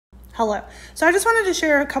Hello. So I just wanted to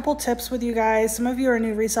share a couple tips with you guys. Some of you are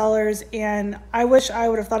new resellers, and I wish I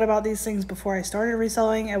would have thought about these things before I started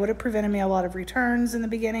reselling. It would have prevented me a lot of returns in the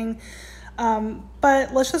beginning.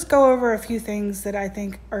 But let's just go over a few things that I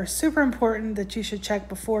think are super important that you should check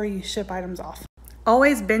before you ship items off.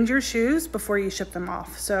 Always bend your shoes before you ship them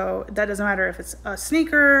off. So that doesn't matter if it's a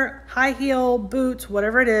sneaker, high heel, boots,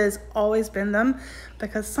 whatever it is, always bend them,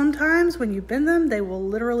 because sometimes when you bend them, they will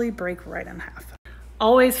literally break right in half.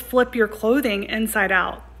 Always flip your clothing inside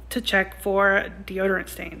out to check for deodorant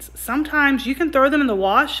stains. Sometimes you can throw them in the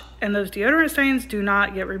wash and those deodorant stains do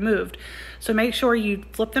not get removed. So make sure you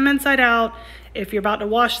flip them inside out. If you're about to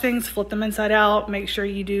wash things, flip them inside out. Make sure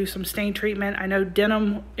you do some stain treatment. I know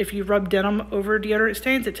denim, if you rub denim over deodorant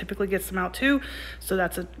stains, it typically gets them out too. So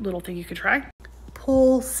that's a little thing you could try.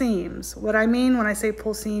 Pull seams. What I mean when I say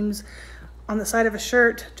pull seams, on the side of a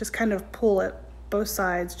shirt, just kind of pull it both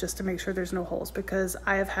sides just to make sure there's no holes, because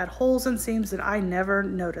I have had holes and seams that I never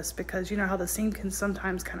noticed, because you know how the seam can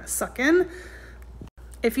sometimes kind of suck in.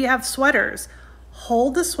 If you have sweaters,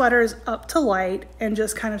 hold the sweaters up to light and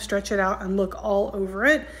just kind of stretch it out and look all over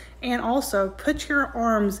it. And also put your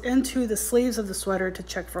arms into the sleeves of the sweater to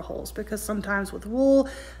check for holes, because sometimes with wool,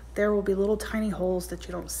 there will be little tiny holes that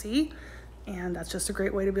you don't see. And that's just a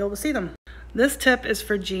great way to be able to see them. This tip is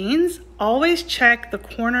for jeans. Always check the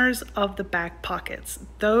corners of the back pockets.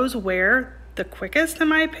 Those wear the quickest in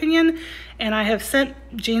my opinion. And I have sent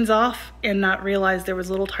jeans off and not realized there was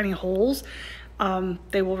little tiny holes.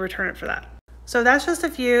 They will return it for that. So that's just a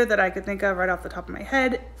few that I could think of right off the top of my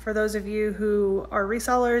head. For those of you who are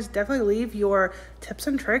resellers, definitely leave your tips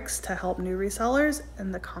and tricks to help new resellers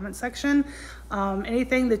in the comment section.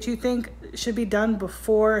 Anything that you think should be done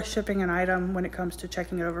before shipping an item when it comes to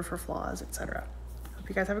checking it over for flaws, etc. Hope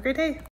you guys have a great day.